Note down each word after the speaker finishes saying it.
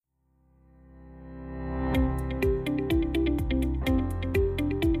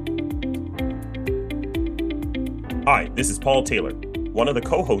Hi, this is Paul Taylor, one of the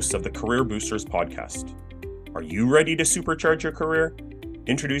co-hosts of the Career Boosters podcast. Are you ready to supercharge your career?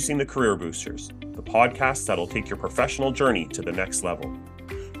 Introducing the Career Boosters, the podcast that'll take your professional journey to the next level.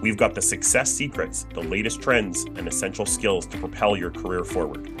 We've got the success secrets, the latest trends, and essential skills to propel your career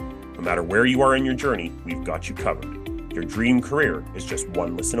forward. No matter where you are in your journey, we've got you covered. Your dream career is just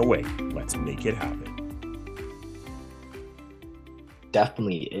one listen away. Let's make it happen.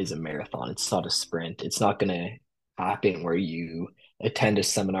 Definitely is a marathon. It's not a sprint. It's not going to happen where you attend a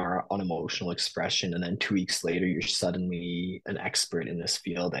seminar on emotional expression and then 2 weeks later you're suddenly an expert in this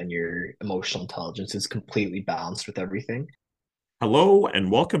field and your emotional intelligence is completely balanced with everything. Hello,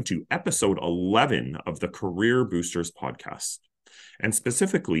 and welcome to episode 11 of the Career Boosters podcast. And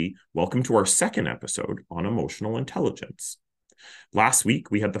specifically, welcome to our second episode on emotional intelligence. Last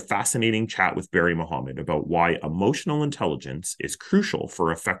week, we had the fascinating chat with Barry Mohammed about why emotional intelligence is crucial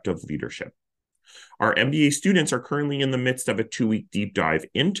for effective leadership. Our MBA students are currently in the midst of a 2-week deep dive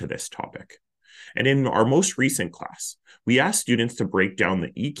into this topic. And in our most recent class, we asked students to break down the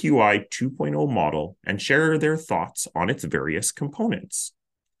EQI 2.0 model and share their thoughts on its various components.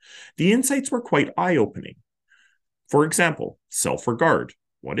 The insights were quite eye-opening. For example, self-regard.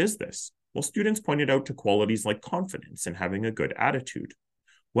 What is this? Well, students pointed out to qualities like confidence and having a good attitude,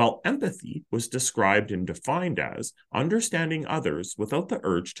 while empathy was described and defined as understanding others without the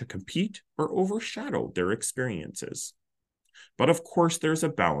urge to compete or overshadow their experiences. But of course, there's a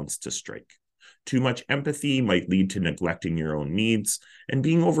balance to strike. Too much empathy might lead to neglecting your own needs, and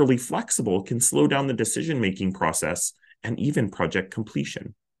being overly flexible can slow down the decision-making process and even project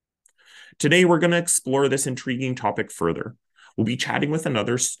completion. Today, we're going to explore this intriguing topic further. We'll be chatting with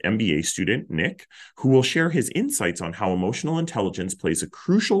another MBA student, Nick, who will share his insights on how emotional intelligence plays a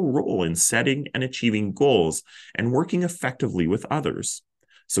crucial role in setting and achieving goals and working effectively with others.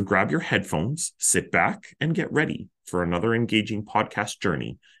 So grab your headphones, sit back, and get ready for another engaging podcast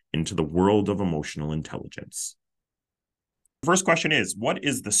journey into the world of emotional intelligence. The first question is, what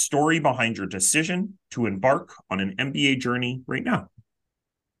is the story behind your decision to embark on an MBA journey right now?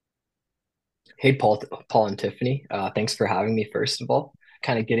 Hey, Paul and Tiffany, thanks for having me, first of all.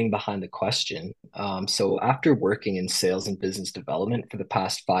 Kind of getting behind the question. So after working in sales and business development for the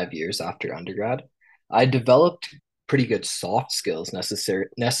past 5 years after undergrad, I developed pretty good soft skills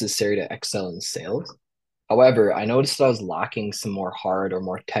necessary to excel in sales. However, I noticed that I was lacking some more hard or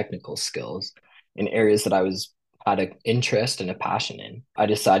more technical skills in areas that I was had an interest and a passion in. I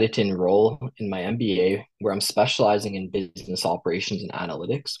decided to enroll in my MBA where I'm specializing in business operations and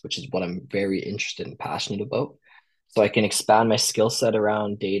analytics, which is what I'm very interested and passionate about. So I can expand my skill set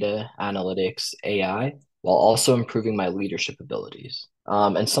around data, analytics, AI, while also improving my leadership abilities.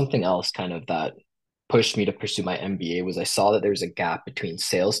 And something else kind of that pushed me to pursue my MBA was I saw that there was a gap between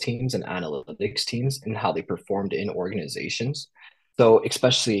sales teams and analytics teams and how they performed in organizations. So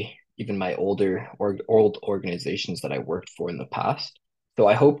especially even my old organizations that I worked for in the past. So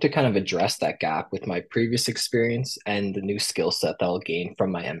I hope to kind of address that gap with my previous experience and the new skill set that I'll gain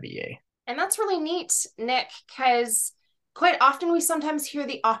from my MBA. And that's really neat, Nick, because quite often we sometimes hear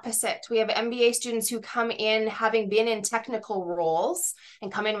the opposite. We have MBA students who come in having been in technical roles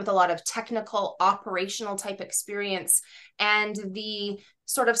and come in with a lot of technical operational type experience. And the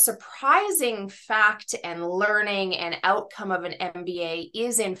sort of surprising fact and learning and outcome of an MBA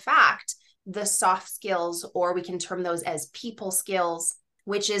is, in fact, the soft skills, or we can term those as people skills,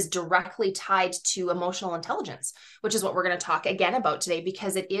 which is directly tied to emotional intelligence, which is what we're going to talk again about today,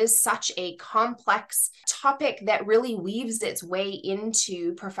 because it is such a complex topic that really weaves its way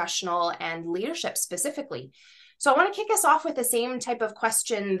into professional and leadership specifically. So I want to kick us off with the same type of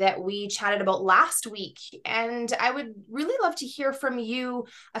question that we chatted about last week. And I would really love to hear from you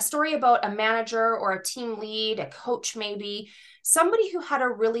a story about a manager or a team lead, a coach maybe, somebody who had a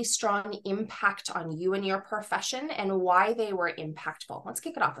really strong impact on you and your profession and why they were impactful. Let's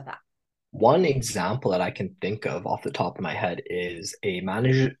kick it off with that. One example that I can think of off the top of my head is a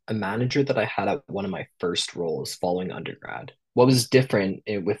manager that I had at one of my first roles following undergrad. What was different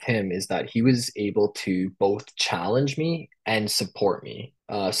with him is that he was able to both challenge me and support me.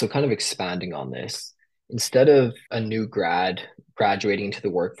 So kind of expanding on this, instead of a new grad graduating into the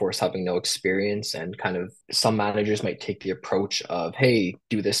workforce having no experience, and kind of some managers might take the approach of, hey,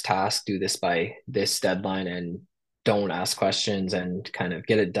 do this task, do this by this deadline, and don't ask questions and kind of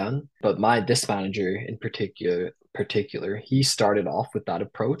get it done. But this manager in particular, he started off with that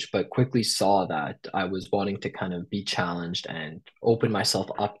approach, but quickly saw that I was wanting to kind of be challenged and open myself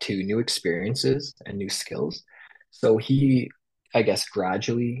up to new experiences and new skills. So he, I guess,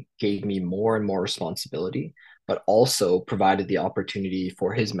 gradually gave me more and more responsibility, but also provided the opportunity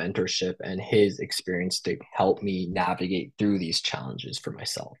for his mentorship and his experience to help me navigate through these challenges for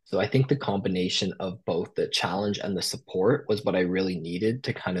myself. So I think the combination of both the challenge and the support was what I really needed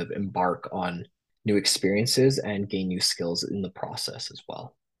to kind of embark on new experiences and gain new skills in the process as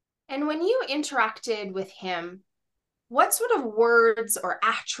well. And when you interacted with him, what sort of words or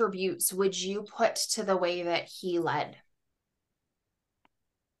attributes would you put to the way that he led?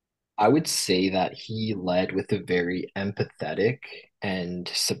 I would say that he led with a very empathetic and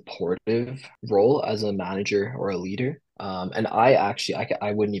supportive role as a manager or a leader. And I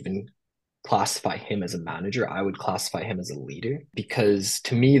wouldn't even classify him as a manager. I would classify him as a leader because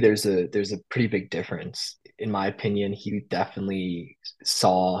to me, there's a pretty big difference. In my opinion, he definitely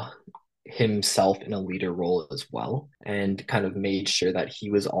saw himself in a leader role as well and kind of made sure that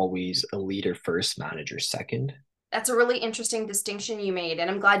he was always a leader first, manager second. That's a really interesting distinction you made,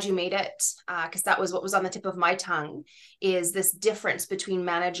 and I'm glad you made it, because that was what was on the tip of my tongue, is this difference between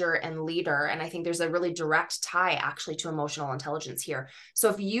manager and leader. And I think there's a really direct tie actually to emotional intelligence here. So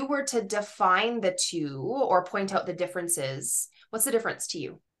if you were to define the two or point out the differences, what's the difference to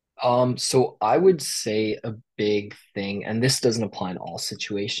you? So I would say a big thing, and this doesn't apply in all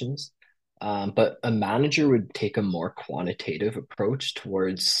situations, but a manager would take a more quantitative approach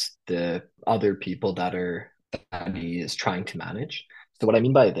towards the other people that he is trying to manage. So what I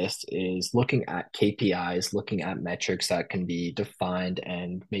mean by this is looking at KPIs, looking at metrics that can be defined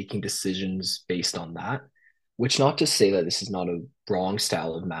and making decisions based on that, which not to say that this is not a wrong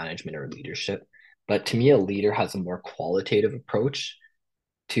style of management or leadership, but to me, a leader has a more qualitative approach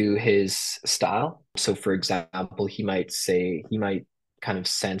to his style. So, for example, he might kind of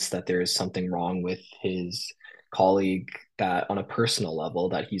sense that there is something wrong with his colleague that on a personal level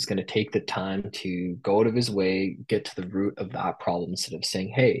that he's going to take the time to go out of his way, get to the root of that problem instead of saying,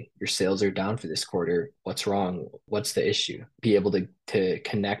 hey, your sales are down for this quarter. What's wrong? What's the issue? Be able to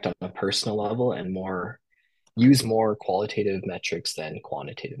connect on a personal level and use more qualitative metrics than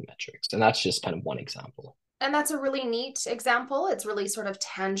quantitative metrics. And that's just kind of one example. And that's a really neat example. It's really sort of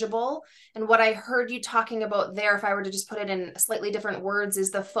tangible. And what I heard you talking about there, if I were to just put it in slightly different words,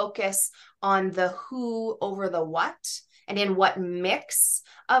 is the focus on the who over the what, and in what mix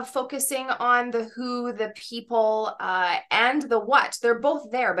of focusing on the who, the people, and the what. They're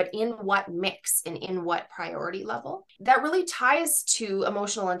both there, but in what mix and in what priority level. That really ties to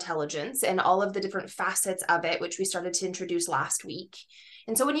emotional intelligence and all of the different facets of it, which we started to introduce last week.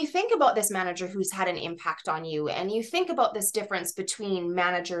 And so when you think about this manager who's had an impact on you, and you think about this difference between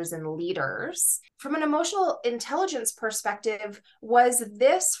managers and leaders, from an emotional intelligence perspective, was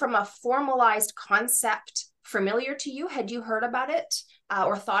this from a formalized concept familiar to you? Had you heard about it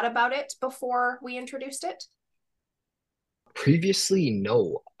or thought about it before we introduced it? Previously,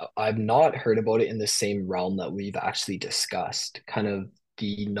 no, I've not heard about it in the same realm that we've actually discussed. Kind of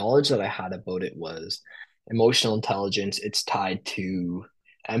the knowledge that I had about it was emotional intelligence, it's tied to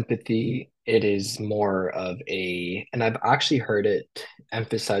empathy. It is more of and I've actually heard it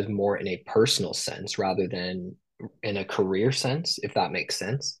emphasized more in a personal sense rather than in a career sense, if that makes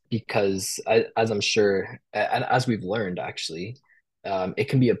sense. Because as I'm sure, and as we've learned actually, it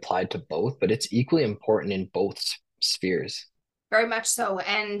can be applied to both, but it's equally important in both spheres. Very much so.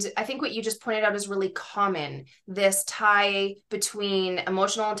 And I think what you just pointed out is really common, this tie between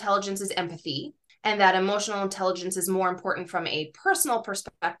emotional intelligence is empathy, and that emotional intelligence is more important from a personal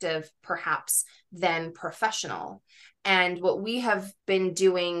perspective, perhaps, than professional. And what we have been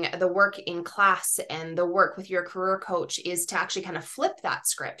doing, the work in class and the work with your career coach, is to actually kind of flip that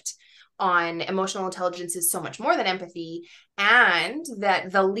script on emotional intelligence is so much more than empathy, and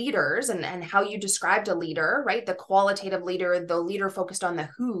that the leaders and how you described a leader, right? The qualitative leader, the leader focused on the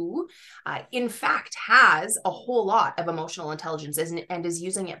who, in fact, has a whole lot of emotional intelligence and is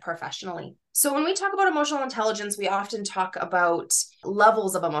using it professionally. So when we talk about emotional intelligence, we often talk about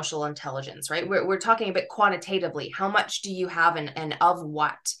levels of emotional intelligence, right? We're talking a bit quantitatively. How much do you have and of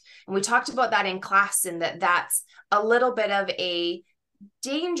what? And we talked about that in class, and that's a little bit of a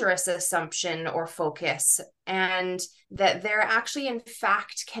dangerous assumption or focus, and that there actually in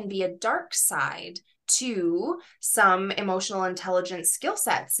fact can be a dark side to some emotional intelligence skill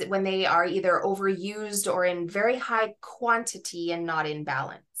sets when they are either overused or in very high quantity and not in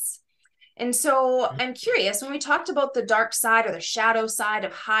balance. And so I'm curious, when we talked about the dark side or the shadow side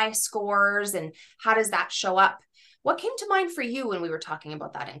of high scores and how does that show up, what came to mind for you when we were talking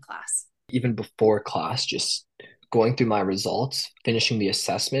about that in class? Even before class, just going through my results, finishing the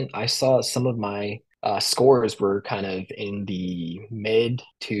assessment, I saw some of my scores were kind of in the mid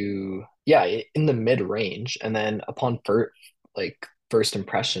to, yeah, in the mid range. And then upon like first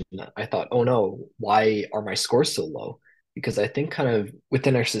impression, I thought, oh no, why are my scores so low? Because I think kind of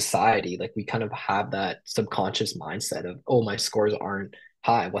within our society, like we kind of have that subconscious mindset of, oh, my scores aren't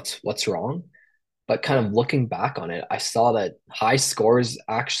high. What's wrong? But kind of looking back on it, I saw that high scores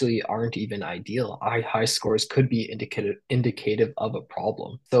actually aren't even ideal. High scores could be indicative of a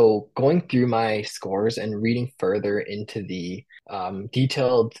problem. So going through my scores and reading further into the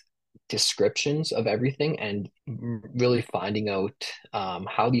detailed descriptions of everything and really finding out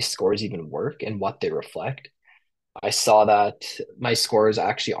how these scores even work and what they reflect, I saw that my scores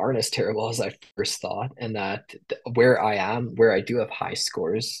actually aren't as terrible as I first thought, and that where I am, where I do have high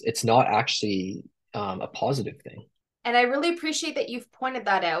scores, it's not actually a positive thing. And I really appreciate that you've pointed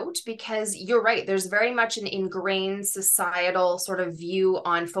that out, because you're right. There's very much an ingrained societal sort of view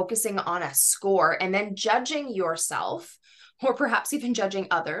on focusing on a score and then judging yourself, or perhaps even judging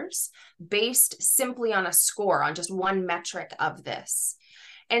others, based simply on a score, on just one metric of this.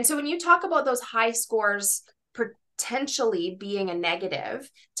 And so when you talk about those high scores potentially being a negative,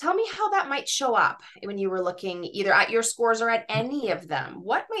 tell me how that might show up when you were looking either at your scores or at any of them.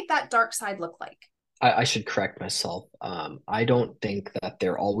 What might that dark side look like? I should correct myself. I don't think that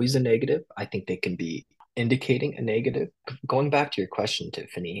they're always a negative. I think they can be indicating a negative. Going back to your question,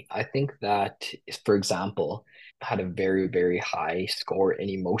 Tiffany, I think that, for example, had a very, very high score in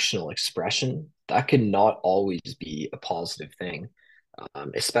emotional expression, that could not always be a positive thing.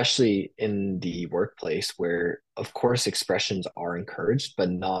 Especially in the workplace where, of course, expressions are encouraged, but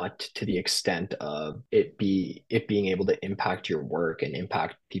not to the extent of it being able to impact your work and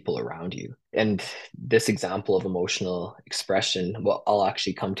impact people around you. And this example of emotional expression, well, I'll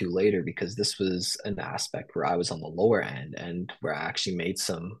actually come to later, because this was an aspect where I was on the lower end and where I actually made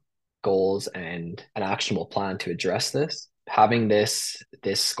some goals and an actionable plan to address this. Having this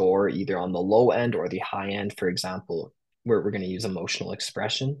score either on the low end or the high end, for example, where we're going to use emotional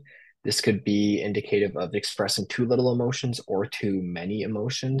expression. This could be indicative of expressing too little emotions or too many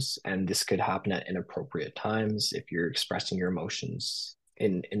emotions. And this could happen at inappropriate times if you're expressing your emotions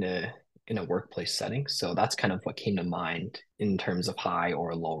in a workplace setting. So that's kind of what came to mind in terms of high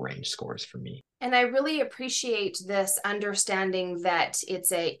or low range scores for me. And I really appreciate this understanding that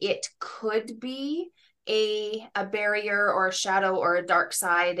it could be a barrier or a shadow or a dark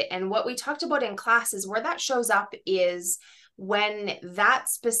side. And what we talked about in class is where that shows up is when that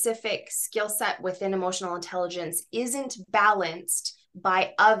specific skill set within emotional intelligence isn't balanced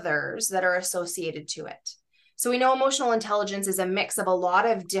by others that are associated to it. So we know emotional intelligence is a mix of a lot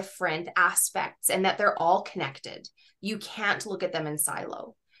of different aspects and that they're all connected. You can't look at them in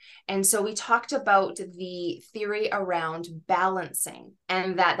silo. And so we talked about the theory around balancing,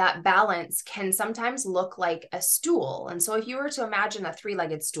 and that balance can sometimes look like a stool. And so if you were to imagine a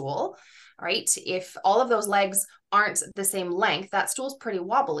three-legged stool, right, if all of those legs aren't the same length, that stool's pretty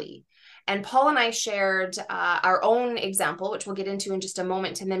wobbly. And Paul and I shared our own example, which we'll get into in just a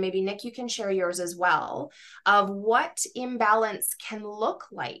moment. And then maybe, Nick, you can share yours as well, of what imbalance can look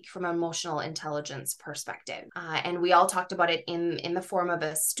like from an emotional intelligence perspective. And we all talked about it in the form of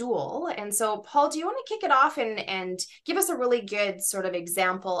a stool. And so, Paul, do you want to kick it off and give us a really good sort of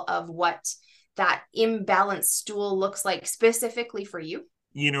example of what that imbalanced stool looks like specifically for you?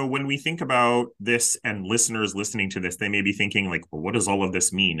 When we think about this, and listeners listening to this, they may be thinking like, well, what does all of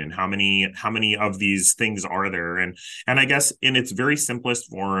this mean? And how many of these things are there? And I guess in its very simplest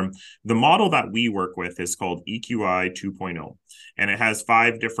form, the model that we work with is called EQI 2.0. And it has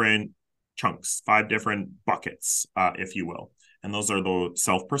 5 different chunks, 5 different buckets, if you will. And those are the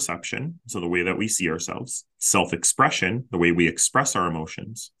self-perception, so the way that we see ourselves, self-expression, the way we express our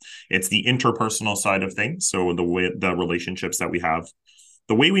emotions. It's the interpersonal side of things, so the relationships that we have,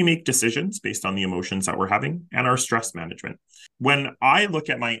 the way we make decisions based on the emotions that we're having, and our stress management. When I look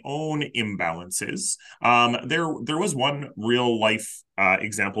at my own imbalances, there was one real life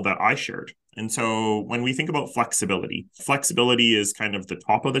example that I shared. And so when we think about flexibility is kind of the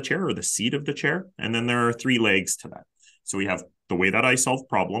top of the chair or the seat of the chair. And then there are 3 legs to that. So we have the way that I solve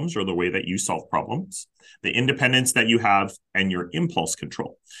problems, or the way that you solve problems, the independence that you have, and your impulse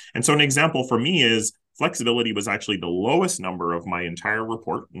control. And so an example for me is flexibility was actually the lowest number of my entire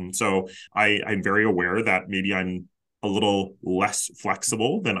report. And so I'm very aware that maybe I'm a little less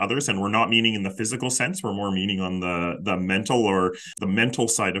flexible than others. And we're not meaning in the physical sense, we're more meaning on the mental or the mental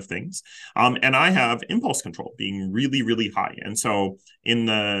side of things. And I have impulse control being really, really high. And so in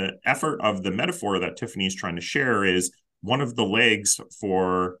the effort of the metaphor that Tiffany is trying to share is one of the legs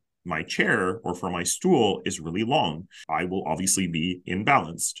for my chair or for my stool is really long. I will obviously be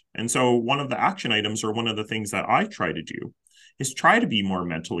imbalanced. And so one of the action items, or one of the things that I try to do, is try to be more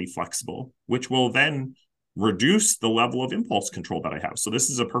mentally flexible, which will then reduce the level of impulse control that I have. So this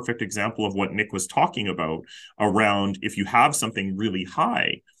is a perfect example of what Nick was talking about around if you have something really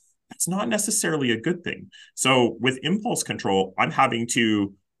high, that's not necessarily a good thing. So with impulse control, I'm having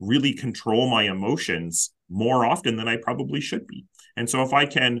to really control my emotions more often than I probably should be. And so if I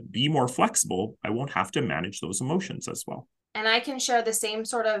can be more flexible, I won't have to manage those emotions as well. And I can share the same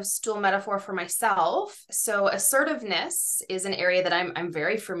sort of stool metaphor for myself. So assertiveness is an area that I'm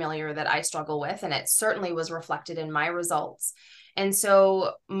very familiar that I struggle with, and it certainly was reflected in my results. And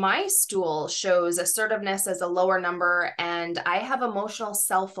so my stool shows assertiveness as a lower number, and I have emotional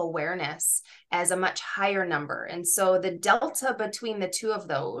self-awareness as a much higher number. And so the delta between the two of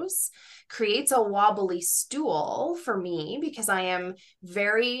those creates a wobbly stool for me because I am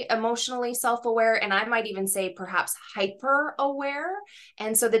very emotionally self-aware, and I might even say perhaps hyper aware.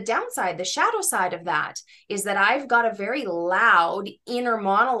 And so the downside, the shadow side of that is that I've got a very loud inner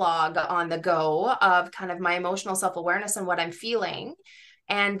monologue on the go of kind of my emotional self-awareness and what I'm feeling.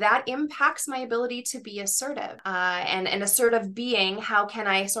 And that impacts my ability to be assertive. And an assertive being, how can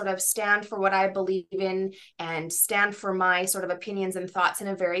I sort of stand for what I believe in and stand for my sort of opinions and thoughts in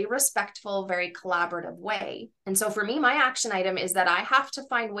a very respectful, very collaborative way? And so for me, my action item is that I have to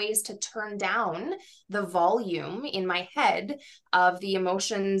find ways to turn down the volume in my head of the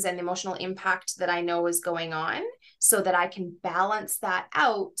emotions and the emotional impact that I know is going on so that I can balance that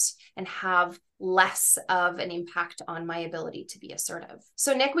out and have less of an impact on my ability to be assertive.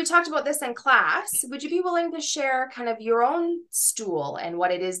 So Nick, we talked about this in class. Would you be willing to share kind of your own stool and what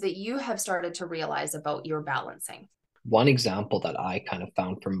it is that you have started to realize about your balancing? One example that I kind of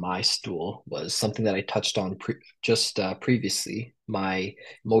found from my stool was something that I touched on previously, my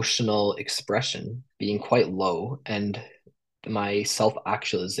emotional expression being quite low and my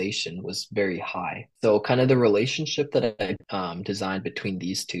self-actualization was very high. So kind of the relationship that I designed between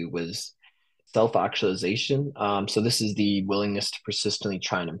these two was self-actualization. So this is the willingness to persistently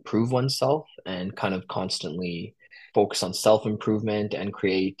try and improve oneself and kind of constantly focus on self-improvement and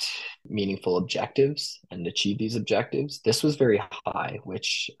create meaningful objectives and achieve these objectives. This was very high,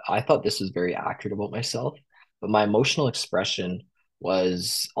 which I thought this was very accurate about myself. But my emotional expression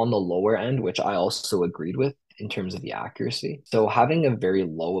was on the lower end, which I also agreed with in terms of the accuracy. So having a very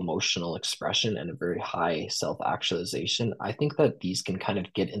low emotional expression and a very high self-actualization, I think that these can kind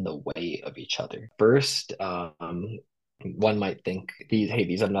of get in the way of each other. First, one might think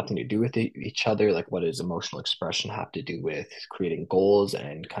these have nothing to do with each other. Like, what does emotional expression have to do with creating goals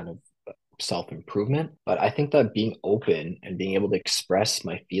and kind of self-improvement? But I think that being open and being able to express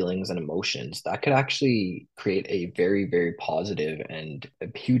my feelings and emotions, that could actually create a very, very positive and a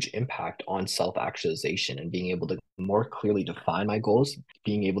huge impact on self-actualization and being able to more clearly define my goals,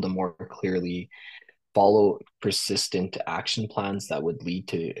 being able to more clearly follow persistent action plans that would lead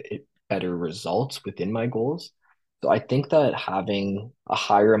to better results within my goals. So I think that having a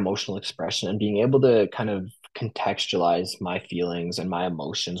higher emotional expression and being able to kind of contextualize my feelings and my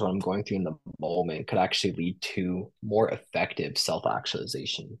emotions when I'm going through in the moment could actually lead to more effective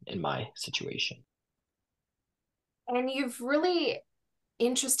self-actualization in my situation. And you've really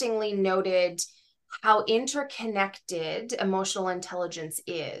interestingly noted how interconnected emotional intelligence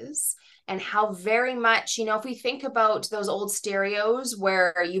is and how very much, if we think about those old stereos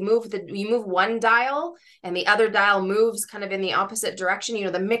where you move one dial and the other dial moves kind of in the opposite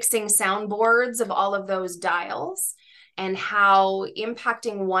direction, the mixing soundboards of all of those dials, and how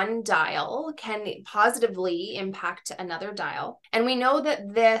impacting one dial can positively impact another dial. And we know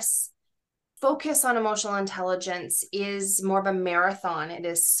that this focus on emotional intelligence is more of a marathon. It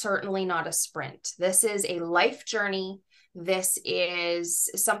is certainly not a sprint. This is a life journey. This is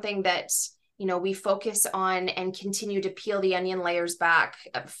something that we focus on and continue to peel the onion layers back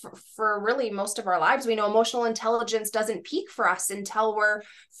for really most of our lives. We know emotional intelligence doesn't peak for us until we're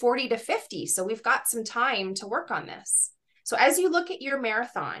 40 to 50. So we've got some time to work on this. So as you look at your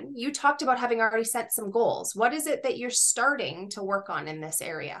marathon, you talked about having already set some goals. What is it that you're starting to work on in this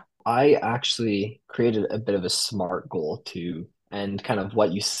area? I actually created a bit of a SMART goal too. And kind of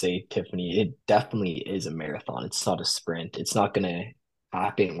what you say, Tiffany, it definitely is a marathon. It's not a sprint. It's not going to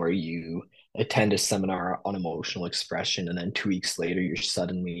happen where you attend a seminar on emotional expression and then 2 weeks later you're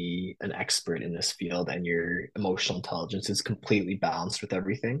suddenly an expert in this field and your emotional intelligence is completely balanced with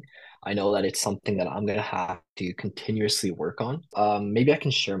everything. I know that it's something that I'm going to have to continuously work on. Maybe I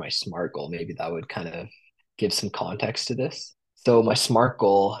can share my SMART goal. Maybe that would kind of give some context to this. So my SMART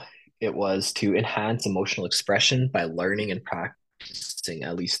goal, it was to enhance emotional expression by learning and practicing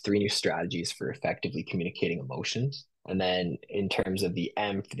at least 3 new strategies for effectively communicating emotions. And then in terms of the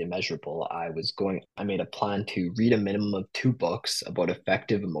M for the measurable, I made a plan to read a minimum of 2 books about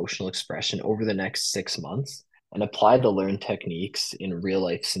effective emotional expression over the next 6 months and apply the learned techniques in real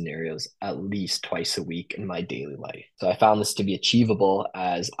life scenarios at least twice a week in my daily life. So I found this to be achievable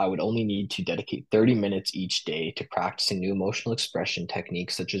as I would only need to dedicate 30 minutes each day to practicing new emotional expression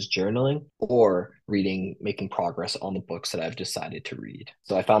techniques such as journaling or reading, making progress on the books that I've decided to read.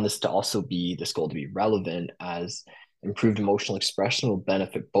 So I found this goal to be relevant as improved emotional expression will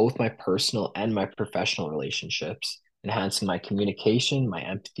benefit both my personal and my professional relationships, enhancing my communication, my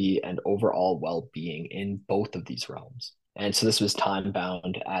empathy, and overall well-being in both of these realms. And so this was time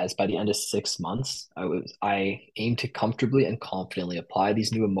bound as by the end of 6 months, I aimed to comfortably and confidently apply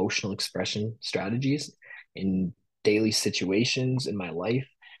these new emotional expression strategies in daily situations in my life,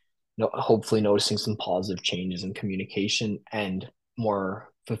 hopefully noticing some positive changes in communication and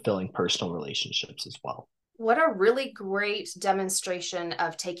more fulfilling personal relationships as well. What a really great demonstration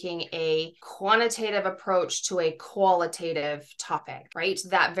of taking a quantitative approach to a qualitative topic, right?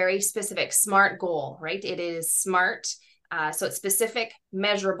 That very specific SMART goal, right? It is SMART. So it's specific,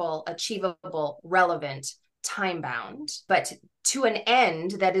 measurable, achievable, relevant, time bound, but to an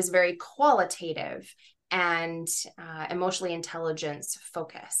end that is very qualitative and emotionally intelligence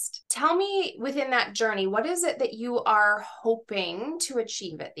focused. Tell me within that journey, what is it that you are hoping to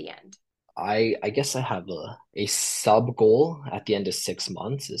achieve at the end? I guess I have a sub goal at the end of 6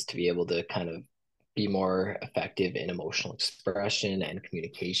 months is to be able to kind of be more effective in emotional expression and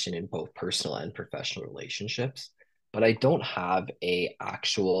communication in both personal and professional relationships. But I don't have a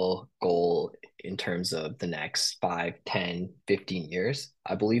actual goal in terms of the next 5, 10, 15 years.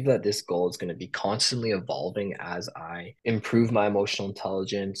 I believe that this goal is going to be constantly evolving as I improve my emotional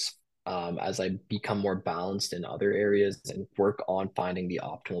intelligence, as I become more balanced in other areas and work on finding the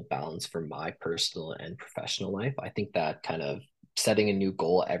optimal balance for my personal and professional life. I think that kind of setting a new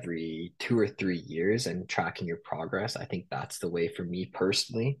goal every 2 or 3 years and tracking your progress, I think that's the way for me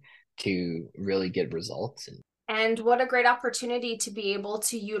personally to really get results. And what a great opportunity to be able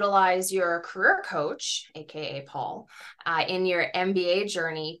to utilize your career coach, aka Paul, in your MBA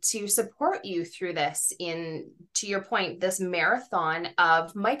journey to support you through this to your point, this marathon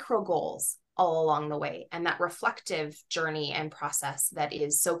of micro goals all along the way, and that reflective journey and process that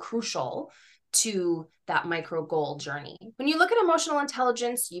is so crucial to that micro goal journey. When you look at emotional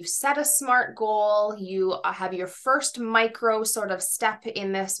intelligence, you've set a SMART goal, you have your first micro sort of step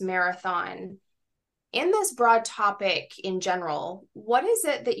in this marathon. In this broad topic in general, what is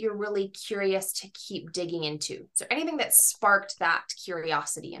it that you're really curious to keep digging into? Is there anything that sparked that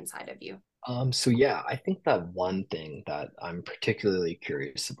curiosity inside of you? So yeah, I think that one thing that I'm particularly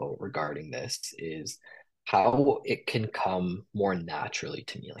curious about regarding this is how it can come more naturally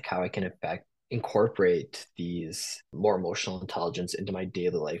to me, like how I can incorporate these more emotional intelligence into my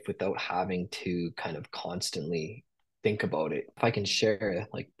daily life without having to kind of constantly think about it. If I can share,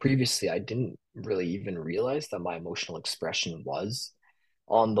 like previously, I didn't really even realize that my emotional expression was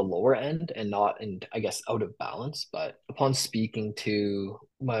on the lower end and not in, I guess, out of balance. But upon speaking to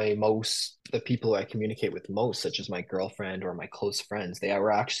the people I communicate with most, such as my girlfriend or my close friends, they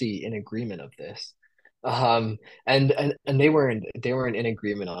were actually in agreement of this. And they weren't in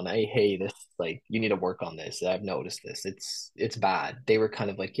agreement on, hey, this, like, you need to work on this. I've noticed this. It's bad. They were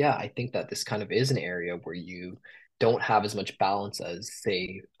kind of like, yeah, I think that this kind of is an area where you don't have as much balance as,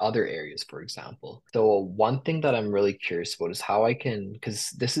 say, other areas, for example. So one thing that I'm really curious about is how I can, because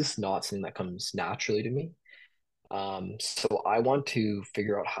this is not something that comes naturally to me. So I want to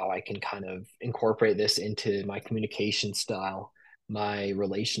figure out how I can kind of incorporate this into my communication style, my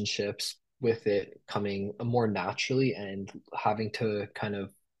relationships with it coming more naturally and having to kind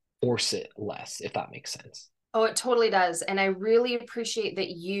of force it less, if that makes sense. Oh, it totally does. And I really appreciate that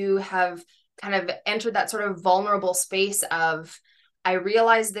you have kind of entered that sort of vulnerable space of, I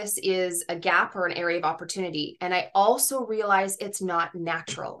realize this is a gap or an area of opportunity. And I also realize it's not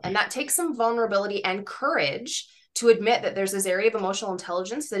natural. And that takes some vulnerability and courage to admit that there's this area of emotional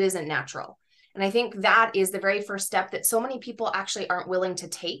intelligence that isn't natural. And I think that is the very first step that so many people actually aren't willing to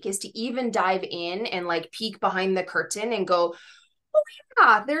take, is to even dive in and like peek behind the curtain and go, oh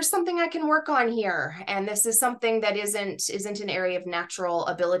yeah, there's something I can work on here. And this is something that isn't an area of natural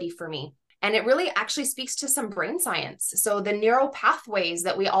ability for me. And it really actually speaks to some brain science. So the neural pathways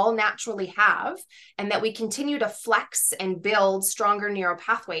that we all naturally have and that we continue to flex and build stronger neural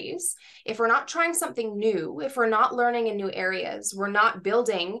pathways. If we're not trying something new, if we're not learning in new areas, we're not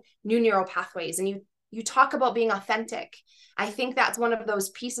building new neural pathways. And you talk about being authentic. I think that's one of those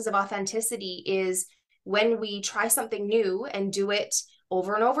pieces of authenticity is when we try something new and do it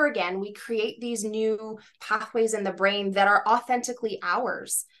over and over again, we create these new pathways in the brain that are authentically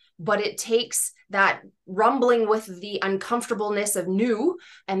ours. But it takes that rumbling with the uncomfortableness of new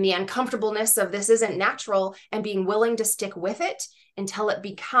and the uncomfortableness of this isn't natural and being willing to stick with it until it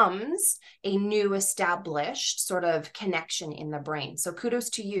becomes a new established sort of connection in the brain. So kudos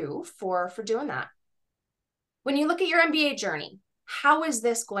to you for doing that. When you look at your MBA journey, how is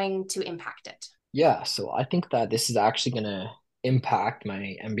this going to impact it? Yeah, so I think that this is actually going to impact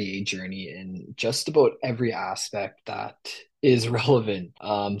my MBA journey in just about every aspect that is relevant.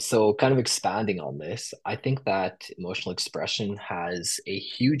 So kind of expanding on this, I think that emotional expression has a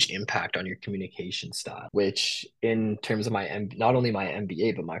huge impact on your communication style, which in terms of not only my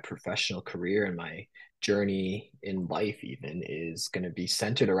MBA, but my professional career and my journey in life even is going to be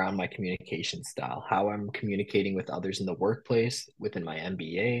centered around my communication style, how I'm communicating with others in the workplace, within my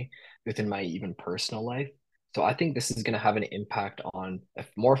MBA, within my even personal life. So I think this is going to have an impact on a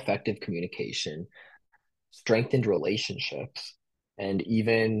more effective communication, strengthened relationships, and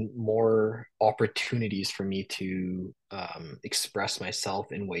even more opportunities for me to express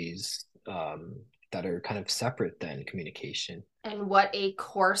myself in ways that are kind of separate than communication. And what a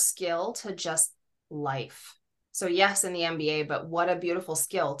core skill to just life. So yes, in the MBA, but what a beautiful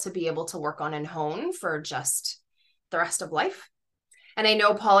skill to be able to work on and hone for just the rest of life. And I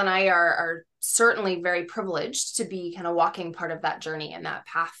know Paul and I are certainly very privileged to be kind of walking part of that journey and that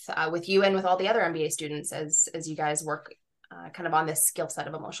path with you and with all the other MBA students as you guys work kind of on this skill set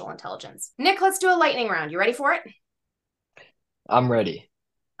of emotional intelligence. Nick, let's do a lightning round. You ready for it? I'm ready.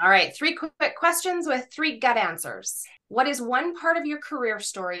 All right, 3 quick questions with 3 gut answers. What is one part of your career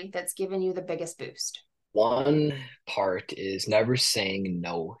story that's given you the biggest boost? One part is never saying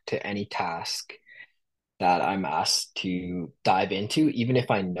no to any task that I'm asked to dive into, even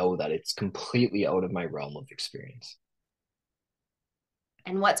if I know that it's completely out of my realm of experience.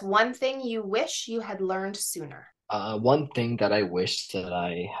 And what's one thing you wish you had learned sooner? One thing that I wish that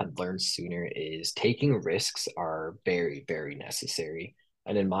I had learned sooner is taking risks are very, very necessary.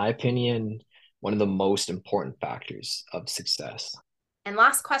 And in my opinion, one of the most important factors of success. And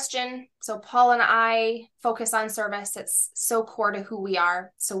last question. So Paul and I focus on service. It's so core to who we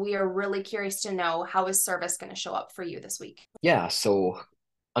are. So we are really curious to know, how is service going to show up for you this week? Yeah, so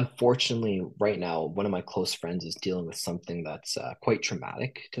unfortunately, right now, one of my close friends is dealing with something that's quite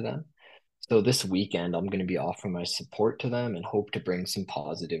traumatic to them. So this weekend, I'm going to be offering my support to them and hope to bring some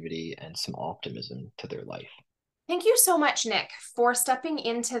positivity and some optimism to their life. Thank you so much, Nick, for stepping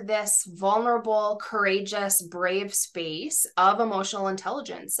into this vulnerable, courageous, brave space of emotional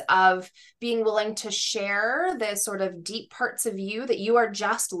intelligence, of being willing to share the sort of deep parts of you that you are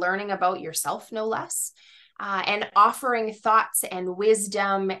just learning about yourself, no less, and offering thoughts and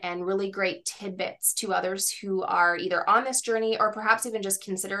wisdom and really great tidbits to others who are either on this journey or perhaps even just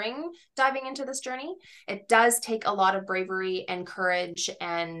considering diving into this journey. It does take a lot of bravery and courage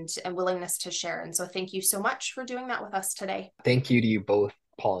and willingness to share. And so thank you so much for doing that with us today. Thank you to you both,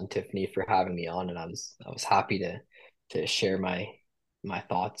 Paul and Tiffany, for having me on, and I was happy to share my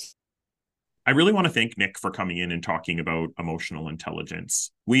thoughts. I really want to thank Nick for coming in and talking about emotional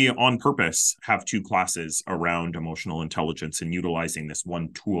intelligence. We, on purpose, have 2 classes around emotional intelligence and utilizing this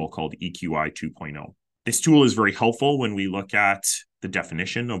one tool called EQI 2.0. This tool is very helpful when we look at the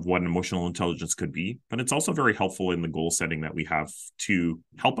definition of what emotional intelligence could be, but it's also very helpful in the goal setting that we have to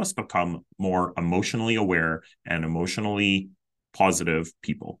help us become more emotionally aware and emotionally positive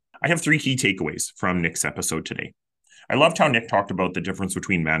people. I have 3 key takeaways from Nick's episode today. I loved how Nick talked about the difference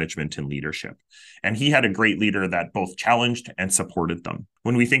between management and leadership. And he had a great leader that both challenged and supported them.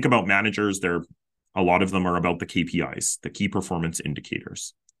 When we think about managers, a lot of them are about the KPIs, the key performance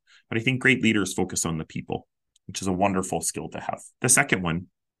indicators. But I think great leaders focus on the people, which is a wonderful skill to have. The second one,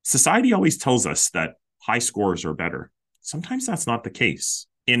 society always tells us that high scores are better. Sometimes that's not the case.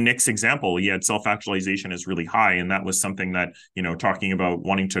 In Nick's example, he had self-actualization is really high. And that was something that, talking about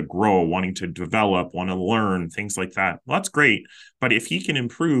wanting to grow, wanting to develop, want to learn, things like that. Well, that's great. But if he can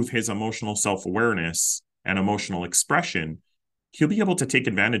improve his emotional self-awareness and emotional expression, he'll be able to take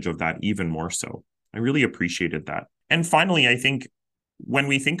advantage of that even more so. I really appreciated that. And finally, I think when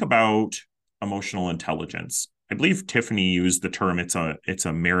we think about emotional intelligence, I believe Tiffany used the term it's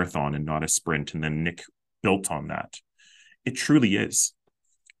a marathon and not a sprint. And then Nick built on that. It truly is.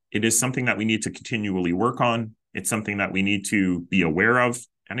 It is something that we need to continually work on. It's something that we need to be aware of.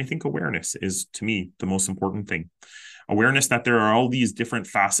 And I think awareness is, to me, the most important thing. Awareness that there are all these different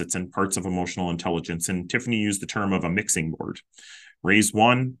facets and parts of emotional intelligence. And Tiffany used the term of a mixing board. Raise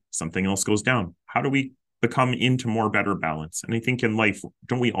one, something else goes down. How do we become into more better balance? And I think in life,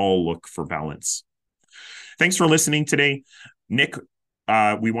 don't we all look for balance? Thanks for listening today. Nick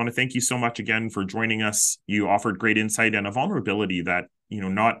We want to thank you so much again for joining us. You offered great insight and a vulnerability that,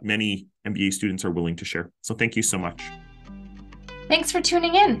 not many MBA students are willing to share. So thank you so much. Thanks for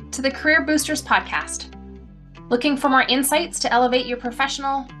tuning in to the Career Boosters podcast. Looking for more insights to elevate your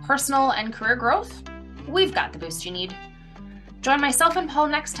professional, personal, and career growth? We've got the boost you need. Join myself and Paul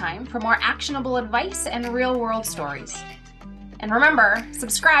next time for more actionable advice and real-world stories. And remember,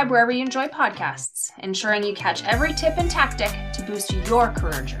 subscribe wherever you enjoy podcasts, ensuring you catch every tip and tactic to boost your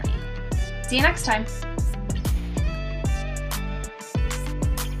career journey. See you next time.